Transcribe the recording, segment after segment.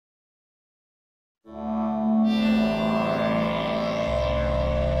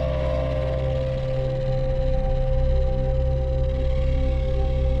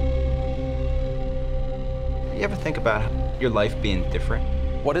think about your life being different.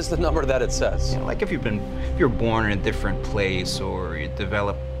 What is the number that it says? You know, like if you're born in a different place or you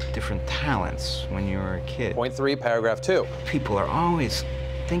develop different talents when you were a kid. Point 3, paragraph 2. People are always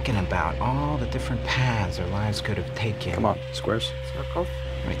thinking about all the different paths their lives could have taken. Come on, squares. Circles.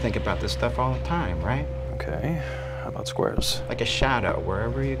 We think about this stuff all the time, right? Okay, how about squares? Like a shadow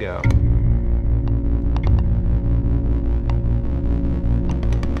wherever you go.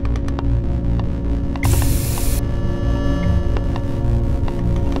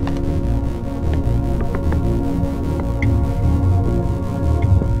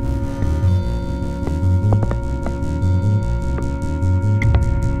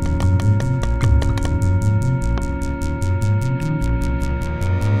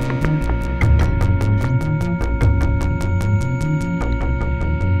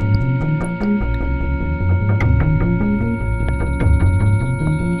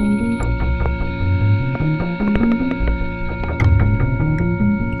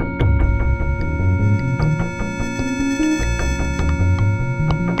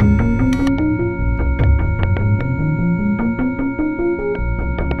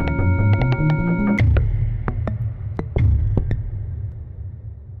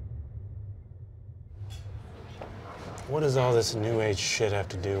 What does all this new age shit have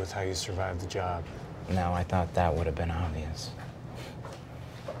to do with how you survive the job? No, I thought that would have been obvious.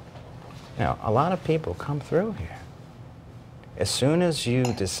 You know, a lot of people come through here. As soon as you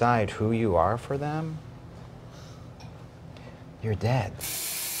decide who you are for them, you're dead.